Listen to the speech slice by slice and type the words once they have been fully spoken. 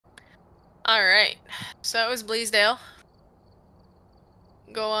Alright. So that was Bleasdale.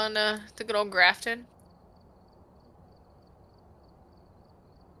 Go on to good old Grafton.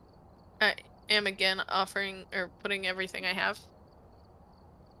 I am again offering or putting everything I have.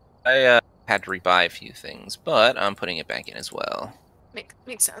 I had to rebuy a few things, but I'm putting it back in as well.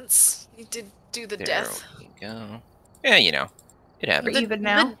 Makes sense. You did do the There death. we go. Yeah, you know, it happens. Even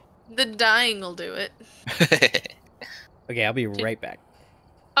now. The dying will do it. Okay, I'll be right back.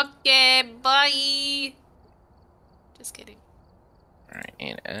 Okay, bye. Just kidding. Alright,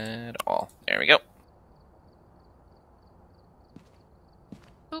 and add all. There we go.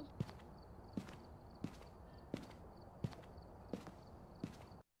 Boop.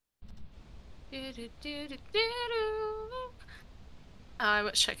 I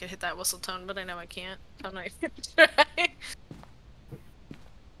wish I could hit that whistle tone, but I know I can't. So I'm not even gonna try.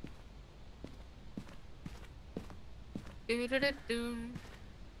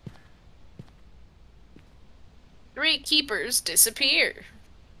 Three keepers disappear.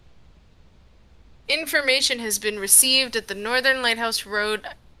 Information has been received at the Northern Lighthouse Road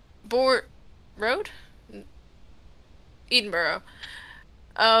Edinburgh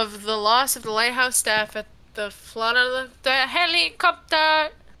of the loss of the lighthouse staff at the flood of the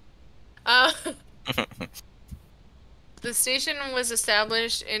helicopter. The station was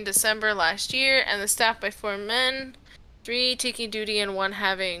established in December last year, and the staff by 4 men, 3 taking duty and 1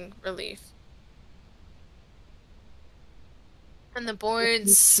 having relief. And the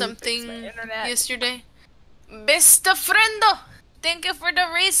board's something yesterday. Besta friendo! Thank you for the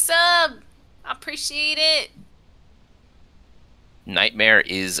resub! I appreciate it. Nightmare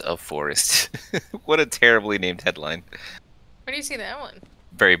is a forest. What a terribly named headline. Where do you see that one?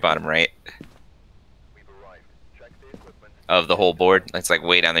 Very bottom right. Of the whole board. It's like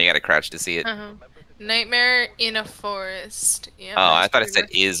way down there, you gotta crouch to see it. Nightmare in a forest. Yeah. Oh, I thought it said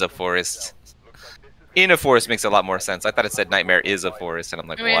is a forest. In a forest makes a lot more sense. I thought it said nightmare is a forest, and I'm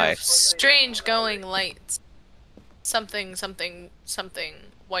like, why? Strange going lights. Something,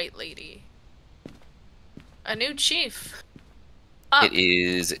 white lady. A new chief. Oh, it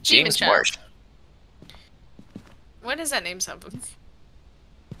is James Marsh. What does that name sound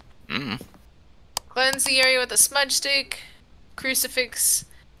like? Cleanse the area with a smudge stick, crucifix,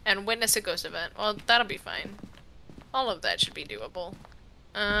 and witness a ghost event. Well, that'll be fine. All of that should be doable.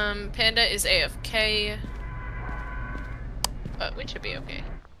 Panda is AFK. But we should be okay.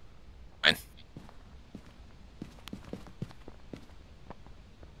 Fine.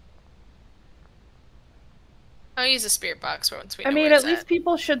 I'll use a spirit box once we know I mean, at least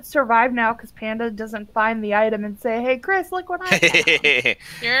people should survive now because Panda doesn't find the item and say, "Hey, Chris, look what I found."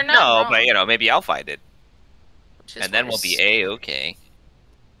 You're not wrong. But you know, maybe I'll find it, and then worse. we'll be A-okay.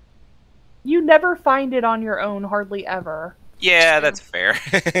 You never find it on your own, hardly ever. Yeah, that's fair.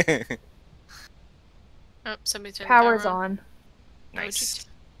 Oh, somebody turned Power's the power on. Nice.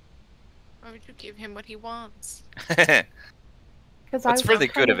 Why would you give him what he wants? It's for the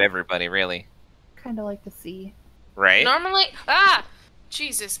good of everybody, really. Kind of like to see. Right? Normally,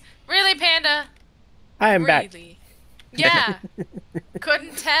 Jesus, really, Panda? I am back. Yeah,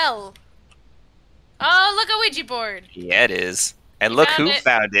 couldn't tell. Oh, look, a Ouija board. Yeah, it is. And look who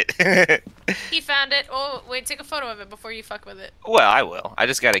found it. He found it. Oh, wait, take a photo of it before you fuck with it. Well, I will. I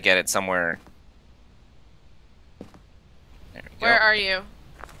just gotta get it somewhere. There we go. Where are you?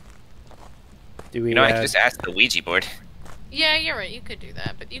 Do we? You know, I can just ask the Ouija board. Yeah, you're right. You could do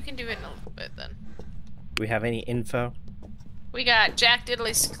that, but you can do it in a little bit then. Do we have any info? We got Jack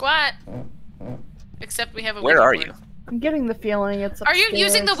Diddley Squat. Except we have a Where Ouija are board. you? I'm getting the feeling it's upstairs. Are you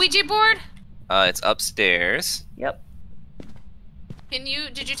using the Ouija board? It's upstairs. Yep. Did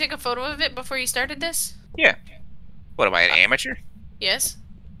you take a photo of it before you started this? Yeah. What am I, an amateur? Yes.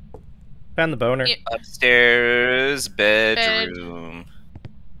 Found the boner. Yeah. Upstairs bedroom.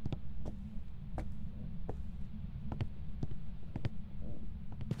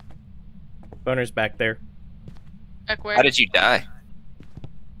 Boner's back there. Back where? How did you die?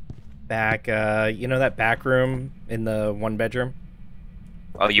 Back, you know that back room in the 1 bedroom?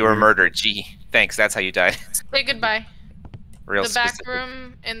 Oh, you were murdered. Gee, thanks. That's how you died. Say goodbye. Real The back specific.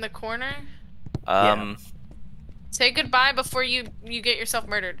 room in the corner. Yeah. Say goodbye before you get yourself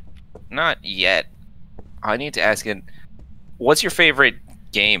murdered. Not yet. I need to ask it. What's your favorite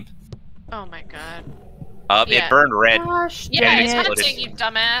game? Oh my god. It burned red. Gosh, Yeah, dang it's it. hunting, you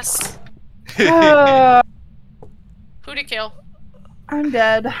dumbass. Who'd it kill? I'm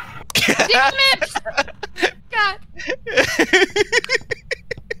dead. Damn it! God.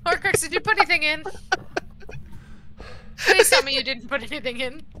 Horcrux, did you put anything in? Please tell me you didn't put anything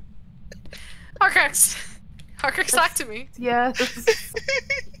in. Horcrux! Horcrux, talk to me. Yes.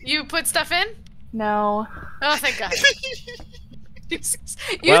 You put stuff in? No. Oh, thank God. Jesus.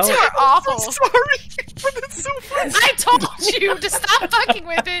 You Well, two are awful. Sorry, but it's so funny. I told you to stop fucking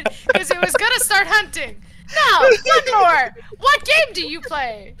with it because it was gonna start hunting. No, one more. What game do you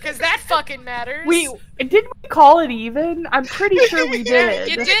play? Because that fucking matters. Didn't we call it even? I'm pretty sure we Yeah, did.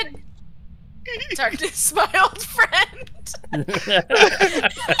 you did. Darkness, my old friend.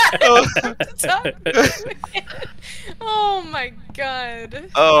 Oh my God.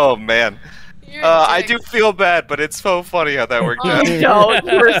 Oh man. You're I a dick. do feel bad, but it's so funny how that worked out. You don't.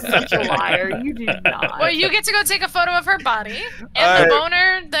 You're such a liar. You do not. Well, you get to go take a photo of her body and the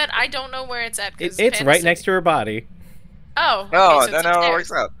boner that I don't know where it's at. It's right next to her body. Oh. Oh, Okay, so then how it upstairs.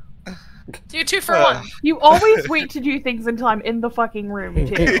 works out. Do 2 for 1. You always wait to do things until I'm in the fucking room,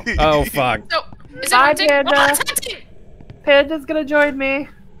 too. Oh fuck. So, is it Bye, hunting? Panda. Oh, it's hunting! Panda's gonna join me.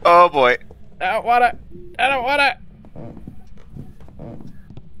 Oh boy. I don't wanna. I don't wanna.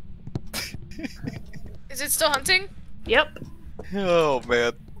 Is it still hunting? Yep. Oh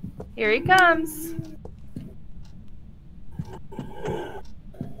man. Here he comes.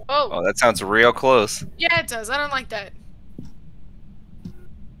 Oh, that sounds real close. Yeah, it does. I don't like that.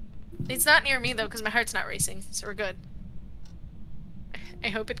 It's not near me, though, because my heart's not racing, so we're good. I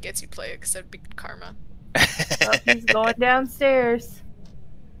hope it gets you play it, because that'd be good karma. Oh, he's going downstairs.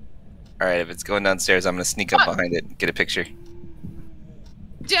 Alright, if it's going downstairs, I'm gonna sneak up What? behind it and get a picture.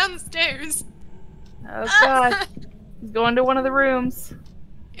 Downstairs! Oh god. He's going to one of the rooms.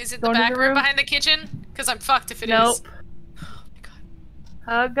 Is it the Going to back the room room? behind the kitchen? Because I'm fucked if it is. Nope. Oh my God.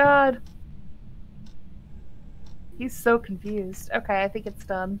 Oh god. He's so confused. Okay, I think it's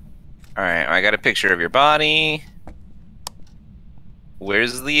done. Alright, I got a picture of your body.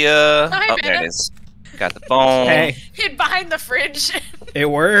 Where's the, Hi, oh, there Vanna. it is. Got the phone. Hey, Hid behind the fridge. it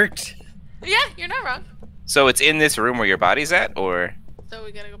worked. Yeah, you're not wrong. So it's in this room where your body's at, or? So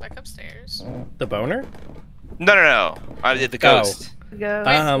we gotta go back upstairs. The boner? No, no, no. I did the ghost. Go.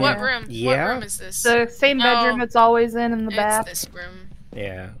 Wait, what Yeah. room? yeah. What room is this? The same bedroom Oh. it's always in the It's bath. this room.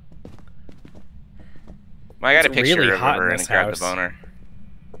 Yeah. I got a It's picture really of hot in her and this grabbed house. the boner.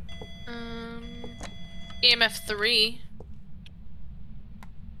 EMF 3.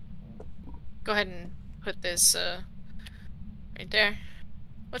 Go ahead and put this, right there.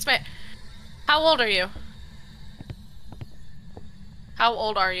 What's my... How old are you? How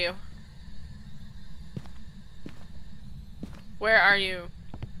old are you? Where are you?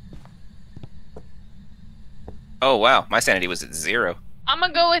 Oh wow, my sanity was at 0. I'm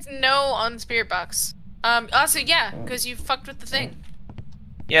gonna go with no on Spirit Box. Also, yeah, because you fucked with the thing.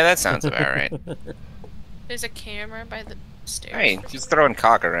 Yeah, that sounds about right. There's a camera by the stairs. Hey, just throwing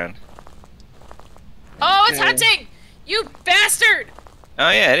cock around. Oh, it's hunting! You bastard! Oh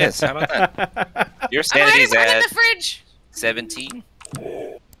yeah, it is. How about that? Your I'm hiding sanity's behind at the fridge! 17?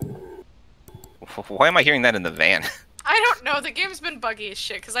 Why am I hearing that in the van? I don't know, the game's been buggy as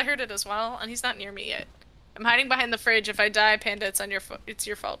shit, because I heard it as well, and he's not near me yet. I'm hiding behind the fridge. If I die, Panda, it's on your it's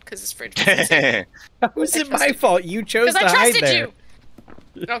your fault, because this fridge was How is it my fault? You chose because to I hide trusted there.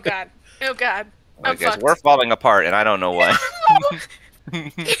 you! Oh god. Oh god. Well, I'm guys, fucked. we're falling apart, and I don't know why.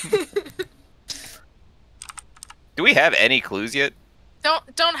 Do we have any clues yet?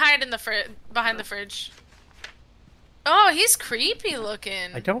 Don't hide in the behind the fridge. Oh, he's creepy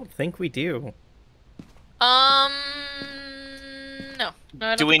looking. I don't think we do. No. No,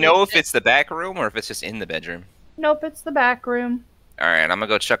 I Do don't we think know if did. it's the back room or if it's just in the bedroom? Nope, it's the back room. Alright, I'm gonna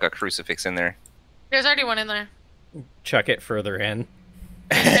go chuck a crucifix in there. There's already one in there. Chuck it further in.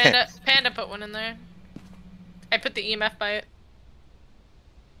 Panda put one in there. I put the EMF by it.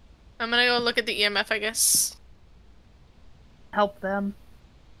 I'm gonna go look at the EMF, I guess. Help them.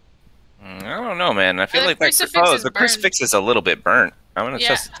 I don't know, man. I feel The like that crucifix is the burned. crucifix is a little bit burnt. I'm gonna Yeah,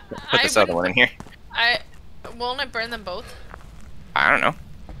 just put this I other one in here. won't I burn them both? I don't know.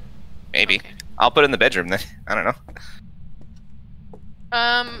 Maybe. Okay. I'll put it in the bedroom then. I don't know.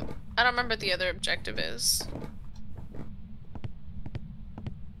 I don't remember what the other objective is.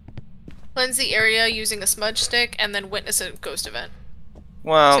 Cleanse the area using a smudge stick and then witness a ghost event.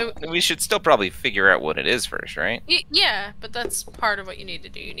 Well, we should still probably figure out what it is first, right? Yeah, but that's part of what you need to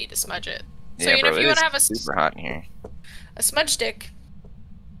do. You need to smudge it. So Yeah, you know, bro, if you it want to is have super hot in here. a smudge stick,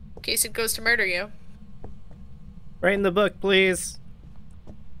 in case it goes to murder you. Right in the book, please.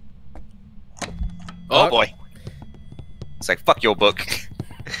 Oh boy. It's like, fuck your book.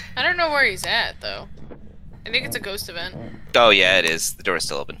 I don't know where he's at though. I think it's a ghost event. Oh yeah, it is. The door is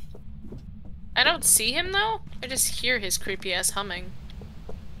still open. I don't see him though. I just hear his creepy ass humming.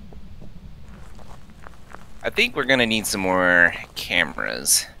 I think we're gonna need some more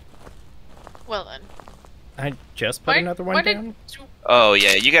cameras. Well then. I just put another one down. Oh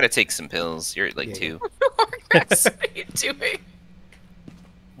yeah, you gotta take some pills. You're at like Yeah, 2. Horcrux, what are you doing?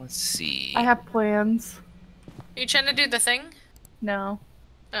 Let's see. I have plans. Are you trying to do the thing? No.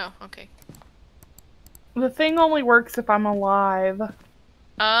 Oh, okay. The thing only works if I'm alive.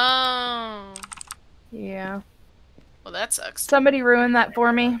 Oh. Yeah. Well, that sucks. Somebody ruined that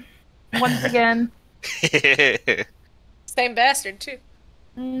for me. Once again. Same bastard, too.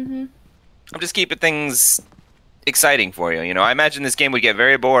 Mm-hmm. I'm just keeping things exciting for you. You know, I imagine this game would get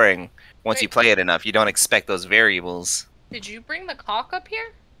very boring once Wait. you play it enough. You don't expect those variables. Did you bring the cock up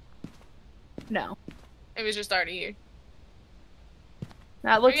here? No. It was just already here.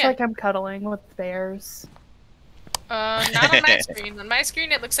 That looks yeah. like I'm cuddling with bears. Not on my screen. On my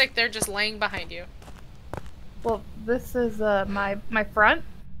screen, it looks like they're just laying behind you. Well, this is my front.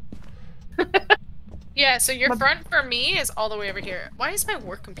 Yeah, so your front for me is all the way over here. Why is my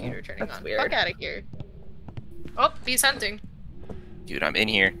work computer turning That's on? weird. Fuck out of here. Oh, he's hunting. Dude, I'm in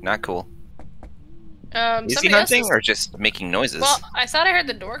here. Not cool. Is he somebody else hunting is- or just making noises? Well, I thought I heard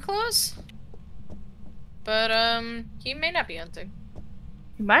the door close. But, he may not be hunting.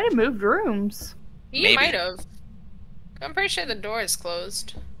 You might have moved rooms. He Maybe. might have. I'm pretty sure the door is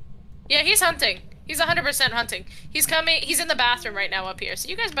closed. Yeah, he's hunting. He's 100% hunting. He's coming. He's in the bathroom right now up here. So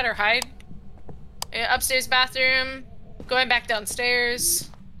you guys better hide. Upstairs bathroom. Going back downstairs.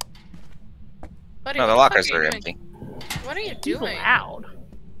 Buddy, No, what the fuck lockers you are doing? empty. What are you He's doing? loud.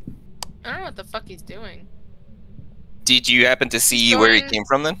 I don't know what the fuck he's doing. Did you happen to see He's where he going- came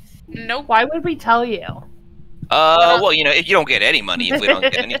from then? Nope. Why would we tell you? Well, you know, if you don't get any money, if we don't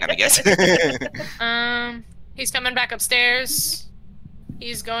get any kind of guess. He's coming back upstairs.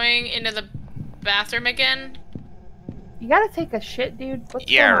 He's going into the bathroom again. You gotta take a shit, dude. What's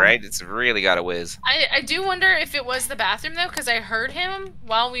Yeah, going on? right? It's really got a whiz. I do wonder if it was the bathroom though, because I heard him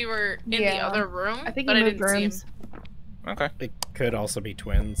while we were in the Yeah. other room, I think but he I moved didn't see him. rooms. Okay. It could also be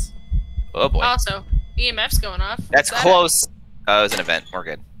twins. Oh boy. Also, EMF's going off. That's What's that? close. It was an event. We're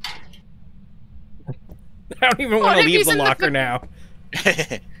good. I don't even want to if leave he's the in the locker now.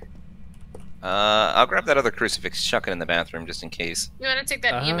 I'll grab that other crucifix, chuck it in the bathroom just in case. You want to take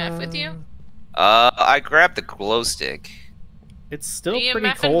that EMF with you? I grabbed the glow stick. It's still The pretty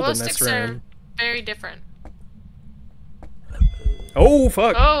EMF and cold glow in this sticks are room. very different. Oh,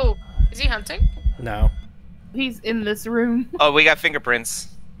 fuck. Oh, is he hunting? No. He's in this room. Oh, we got fingerprints.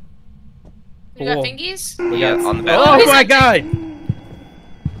 You got Cool. fingies? Yeah, on the bed. Oh, he's my hunting. God.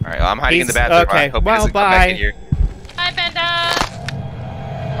 Alright, well, I'm hiding in the He's- bathroom. okay, I hope well, he doesn't come bye. back in here. Hi,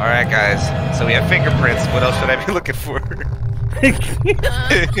 Panda. Alright, guys. So we have fingerprints. What else should I be looking for?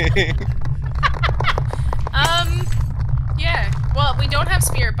 Yeah. Well, we don't have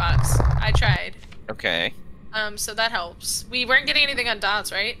spirit box. I tried. Okay. So that helps. We weren't getting anything on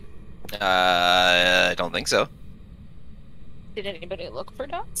dots, right? I don't think so. Did anybody look for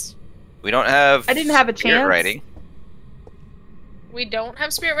dots? We don't have. I didn't have a spirit chance. writing. We don't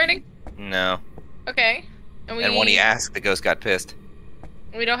have spirit writing? No. Okay. And when he asked, the ghost got pissed.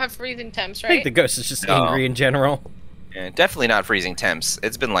 we don't have freezing temps, I think right? the ghost is just No. angry in general. Yeah, definitely not freezing temps.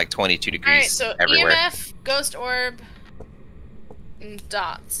 It's been like 22 degrees Alright, so everywhere. EMF, ghost orb, and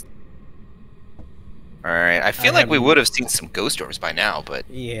dots. Alright, I feel like we would have seen some ghost orbs by now, but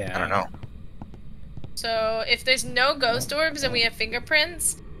Yeah. I don't know. So if there's no ghost orbs and we have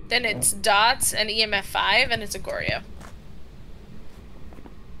fingerprints, then it's dots and EMF 5 and it's a Goryo.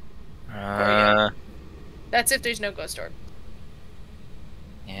 That's if there's no ghost orb.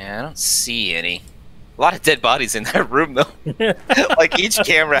 Yeah, I don't see any. A lot of dead bodies in that room, though. Like, each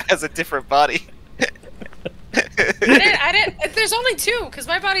camera has a different body. I didn't, there's only 2, because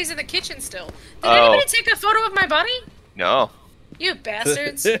my body's in the kitchen still. Did Oh. anybody take a photo of my body? No. You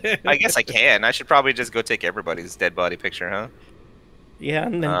bastards. I guess I can. I should probably just go take everybody's dead body picture, huh? Yeah,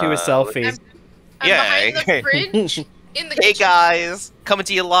 and then do a selfie. I'm Yeah. behind the fridge in the Hey kitchen. guys, coming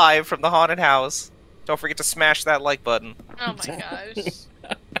to you live from the haunted house. Don't forget to smash that like button. Oh my gosh.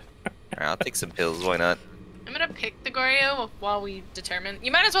 Alright, I'll take some pills, why not? I'm gonna pick the Goryo while we determine.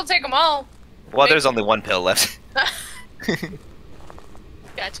 You might as well take them all. Well, there's only one pill left.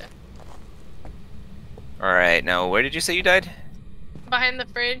 Gotcha. Alright, now where did you say you died? Behind the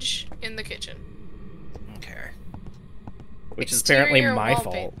fridge in the kitchen. Okay. Which is Exterior apparently my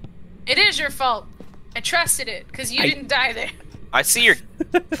wallpaper. fault. It is your fault. I trusted it because you didn't die there. I see your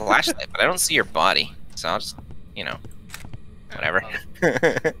flashlight, but I don't see your body. So I'll just, you know, whatever.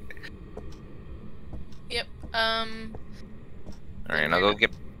 Yep. Alright, I'll go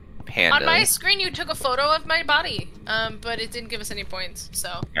get Panda. On my screen, you took a photo of my body, but it didn't give us any points.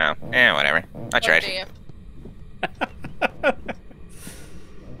 So. Oh, whatever. I tried. Okay,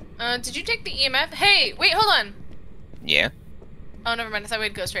 did you take the EMF? Hey, wait, hold on. Yeah. Oh, never mind. I thought we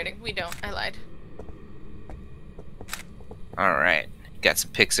had ghost rating. We don't. I lied. Alright. Got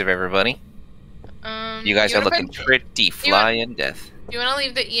some pics of everybody. You guys you are wanna looking put- pretty fly in death. You want to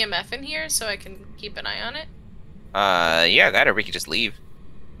leave the EMF in here so I can keep an eye on it? Yeah, that or we could just leave.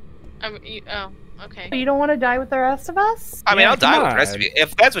 Oh, okay. You don't want to die with the rest of us? I mean, Yeah, I'll die come with the rest of on. you.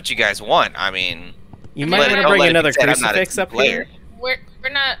 If that's what you guys want, I mean... You I might mean, want to don't bring let it be another said I'm not a crucifix team up player. here. We're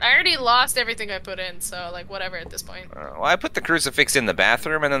not. I already lost everything I put in, so like whatever at this point. Well, I put the crucifix in the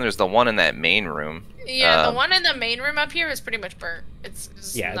bathroom, and then there's the one in that main room. Yeah, the one in the main room up here is pretty much burnt.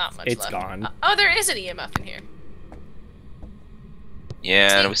 It's Yeah, not much it's left. gone. Oh, there is an EMF in here.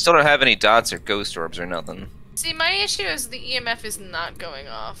 Yeah, and we still don't have any dots or ghost orbs or nothing. See, my issue is the EMF is not going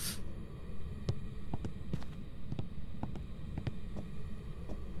off.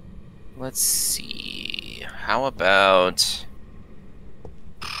 Let's see. How about...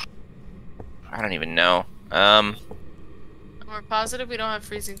 I don't even know. We're positive we don't have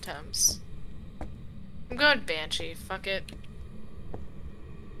freezing temps. I'm going Banshee. Fuck it.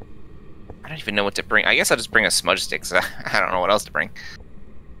 I don't even know what to bring. I guess I'll just bring a smudge stick, so I don't know what else to bring.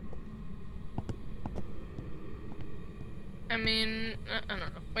 I mean, I don't know.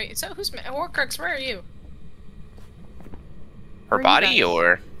 Wait, so who's Horcrux? Where are you? Her Where are you body, guys?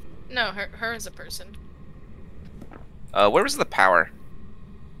 or... No, her as a person. where was the power?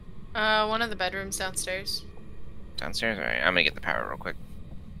 One of the bedrooms downstairs. Downstairs? Alright, I'm gonna get the power real quick.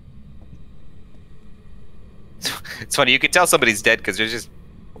 It's funny, you can tell somebody's dead because there's just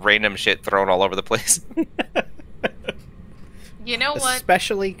random shit thrown all over the place. You know what?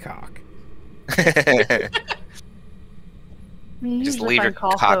 Especially cock. I mean, you Just usually leave your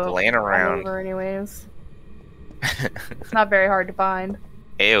find cock Costco laying all around. over anyways. It's not very hard to find.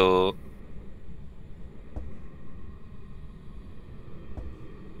 Ew.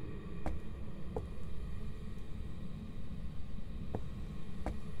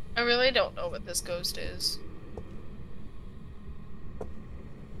 I really don't know what this ghost is.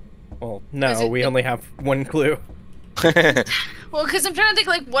 Well, Is no, it- we only have one clue. Well, because I'm trying to think,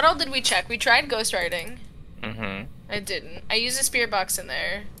 like, what all did we check? We tried ghostwriting. Mm-hmm. I didn't. I used a spirit box in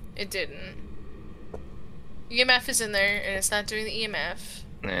there. It didn't. EMF is in there, and it's not doing the EMF.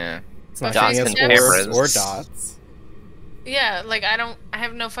 Yeah. It's not Dots showing and us cameras. orbs or dots. Yeah, like, I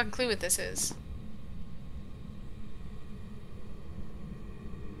have no fucking clue what this is.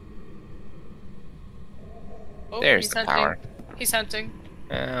 Oh, There's he's the hunting. power. He's hunting.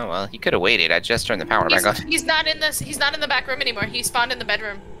 Well, he could have waited. I just turned the power back on. He's not in this. He's not in the back room anymore. He spawned in the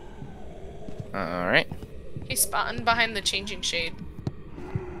bedroom. Alright. He spawned behind the changing shade.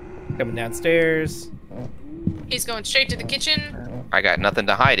 Coming downstairs. He's going straight to the kitchen. I got nothing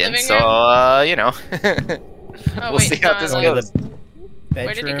to hide in, Living so, you know. Oh, We'll wait, see how no, this I Going lied. to goes. the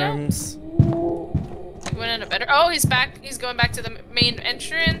Where did he go? bedrooms. He went in a better. Oh, he's back. He's going back to the main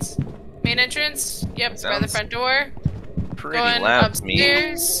entrance. Main entrance. Yep, by the Sounds front door. Pretty Going loud to me.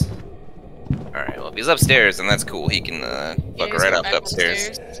 upstairs. Alright, well, if he's upstairs, then that's cool. He can, Yeah, fuck he's right going up back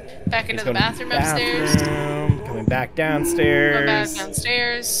upstairs. Back He's into the going to bathroom upstairs. bathroom, coming back Going downstairs. back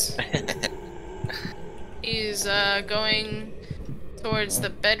downstairs. He's going towards the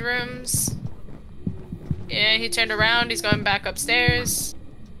bedrooms. Yeah, he turned around. He's going back upstairs.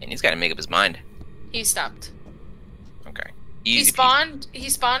 And he's got to make up his mind. He stopped. Okay. He Easy peasy. spawned. He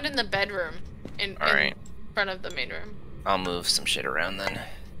spawned in the bedroom, in Alright. front of the main room. I'll move some shit around then.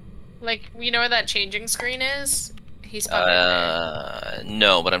 Like, you know where that changing screen is? He spawned in there.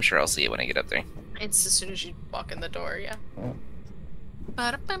 No, but I'm sure I'll see it when I get up there. It's as soon as you walk in the door, yeah.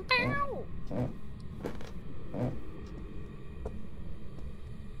 Ba-da-bum-bow.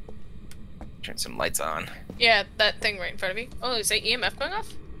 Turn some lights on. Yeah, that thing right in front of you. Oh, is that EMF going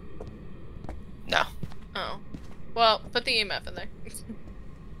off? No. Oh. Well, put the EMF in there.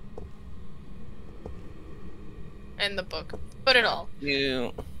 And the book. Put it all.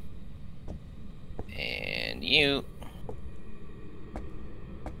 You. And you.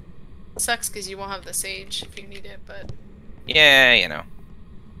 Sucks because you won't have the sage if you need it, but... Yeah, you know.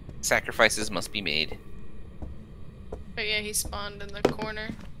 Sacrifices must be made. But yeah, he spawned in the corner.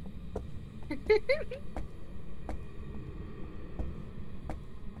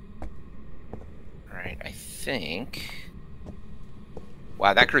 Alright, I think...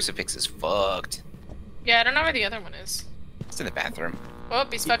 Wow, that crucifix is fucked. Yeah, I don't know where the other one is. It's in the bathroom. Oh,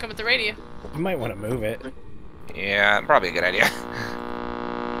 he's fucking with the radio. You might want to move it. Yeah, probably a good idea.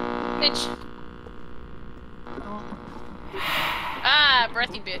 Bitch. Ah,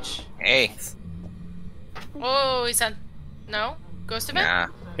 breathy bitch. Hey. Oh, he's on... No? Ghost event? Nah.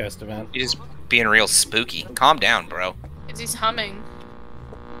 Ghost event. You're just being real spooky. Calm down, bro. He's humming.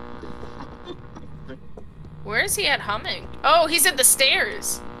 Where is he at humming? Oh, he's at the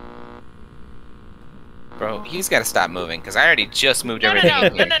stairs. Bro, he's got to stop moving, because I already just moved No,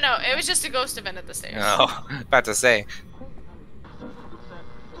 everything. no. It was just a ghost event at the stairs. Oh, about to say.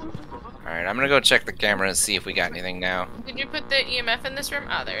 Alright, I'm gonna go check the camera and see if we got anything now. Did you put the EMF in this room?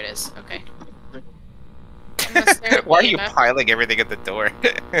 Ah, there it is. Okay. I'm gonna stare at Why are the you EMF. piling everything at the door?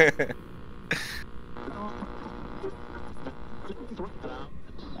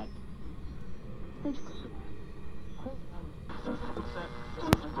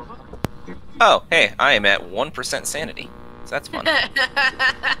 Oh, hey, I am at 1% sanity. So that's fun.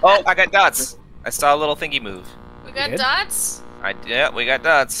 Oh, I got dots. I saw a little thingy move. We got Good. dots? Yeah, we got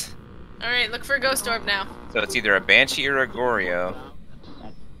dots. Alright, look for a ghost orb now. So it's either a Banshee or a Goryo.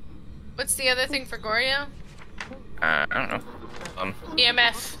 What's the other thing for Goryo? I don't know.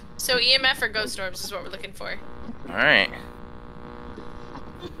 EMF. So EMF or ghost orbs is what we're looking for. Alright.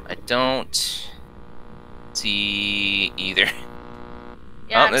 I don't see either.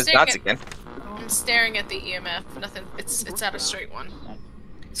 Yeah, Oh, there's dots again. I'm staring at the EMF. Nothing. It's at a straight one.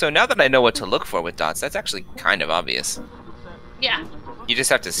 So now that I know what to look for with dots, that's actually kind of obvious. Yeah. You just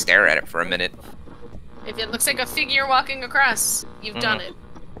have to stare at it for a minute. If it looks like a figure walking across, you've done it.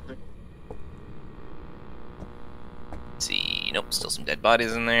 Let's see. Nope, still some dead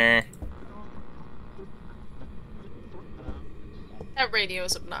bodies in there. That radio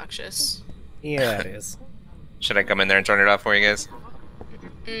is obnoxious. Yeah, it is. Should I come in there and turn it off for you guys?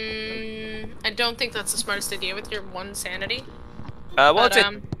 I don't think that's the smartest idea with your 1 sanity. Well, But, it's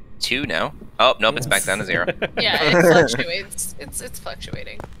at 2 now. Oh, nope, it's back down to 0. Yeah, it fluctuates. It's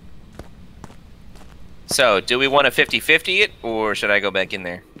fluctuating. So, do we want to 50-50 it, or should I go back in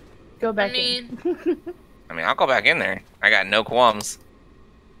there? Go back I mean, in. I mean, I'll go back in there. I got no qualms.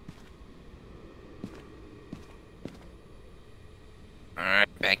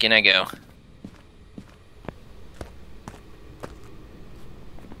 Alright, back in I go.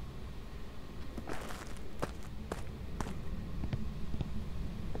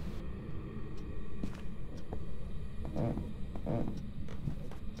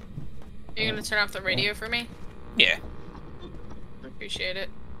 you're gonna turn off the radio for me? Yeah. Appreciate it.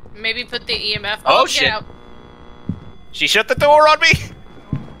 Maybe put the EMF. Oh, get shit. out. She shut the door on me!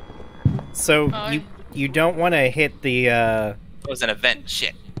 So Oh, you don't want to hit the It was an event,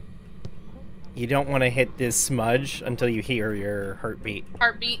 shit. you don't want to hit this smudge until you hear your heartbeat.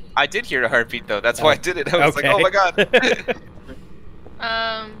 Heartbeat. I did hear a heartbeat, though. That's why I did it. I was Okay. like, oh my god.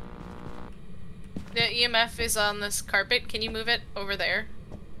 The EMF is on this carpet. Can you move it over there?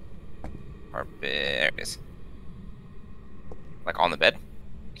 Carpet. There it is. Like on the bed?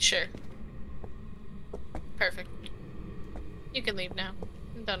 Sure. Perfect. You can leave now.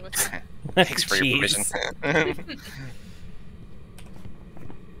 I'm done with you. Thanks for your permission. Jeez.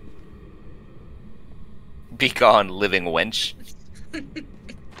 Be gone, living wench.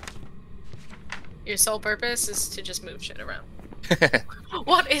 Your sole purpose is to just move shit around.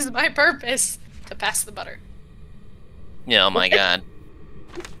 What is my purpose? To pass the butter. Oh my god.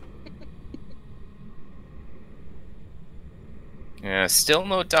 Yeah, still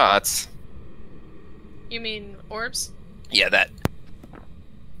no dots. You mean orbs? Yeah, that.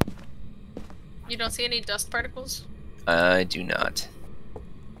 You don't see any dust particles? I do not.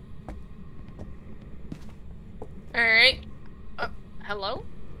 Alright. Hello?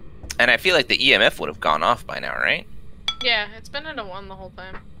 And I feel like the EMF would have gone off by now, right? Yeah, it's been at a 1 the whole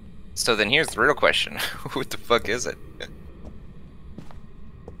time. So then here's the real question. What the fuck is it?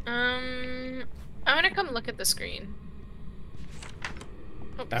 I'm gonna come look at the screen.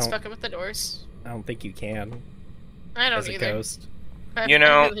 Oh, it's Ow. fucking with the doors. I don't think you can I don't as a either. ghost. You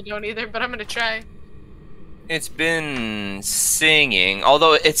know- I really don't either, but I'm gonna try. It's been singing,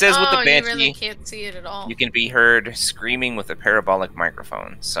 although it says with the you Banshee, really can't see it at all. you can be heard screaming with a parabolic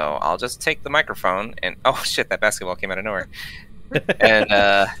microphone. So I'll just take the microphone and oh shit, that basketball came out of nowhere.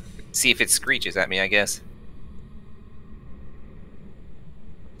 And see if it screeches at me, I guess.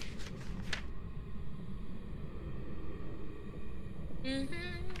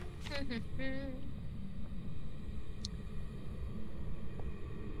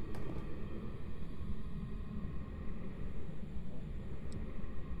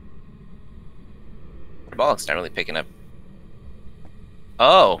 Parabolic's not really picking up.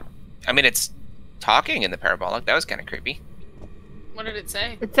 Oh, I mean it's talking in the parabolic. That was kind of creepy. What did it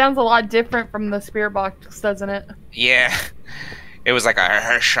say? It sounds a lot different from the spirit box, doesn't it? Yeah, it was like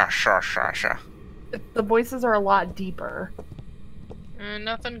a sha sha sha sha. The voices are a lot deeper.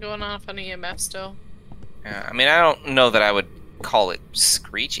 Nothing going off on EMF still. I mean, I don't know that I would call it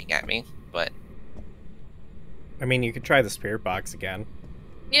screeching at me, but I mean, you could try the spirit box again.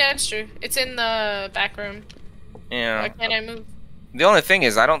 Yeah, it's true. It's in the back room. Yeah. Why can't I move? The only thing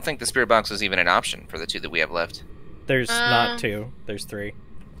is, I don't think the spirit box was even an option for the 2 that we have left. There's not 2. There's 3.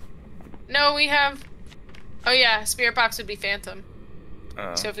 No, we have... Oh yeah, spirit box would be phantom.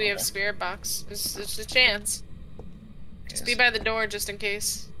 Oh, So if we have spirit box, there's a chance. Just be by the door just in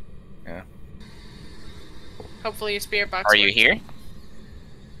case. Yeah. Hopefully your spirit box Are you works. here?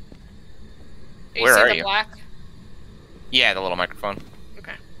 Where are the you? black? Yeah, the little microphone.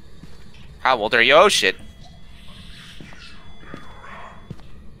 Okay. How old are you? Oh shit!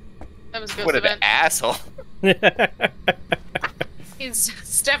 That was a ghost What an event. asshole!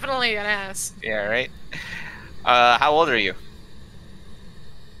 He's definitely an ass. Yeah, right. How old are you?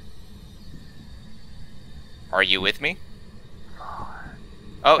 Are you with me?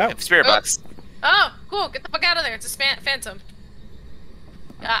 Oh, spirit box. Oh, cool. Get the fuck out of there. It's a phantom.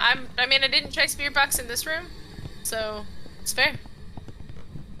 I mean, I didn't check spirit box in this room, so it's fair.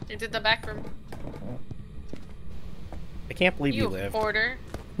 You did the back room. I can't believe you You lived. hoarder.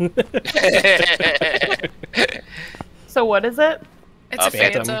 So what is it? It's a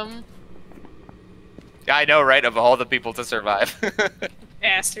phantom. phantom. I know, right? Of all the people to survive.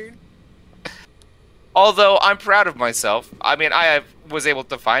 Bastard. Although I'm proud of myself. I mean, was able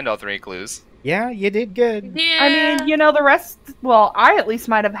to find all 3 clues. Yeah, you did good. Yeah. I mean, you know, the rest. Well, I at least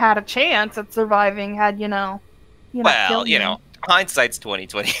might have had a chance at surviving had Well, killed you me. know, hindsight's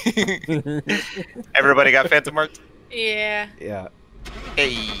 2020. Everybody got phantom marked. Yeah. Yeah.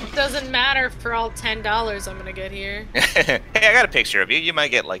 Hey. Doesn't matter for all $10 I'm gonna get here. Hey, I got a picture of you. You might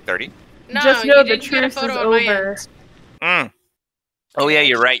get like 30. No, Just you know the didn't get a truce is photo on my over. end. Oh yeah,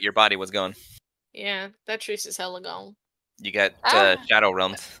 you're right. Your body was gone. Yeah, that truce is hella gone. You got Ah. shadow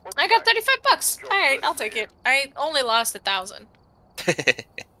realmed. I got $35. Alright, I'll take it. I only lost 1,000.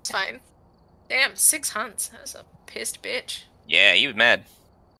 It's fine. Damn, 6 hunts. That's a pissed bitch. Yeah, he was mad.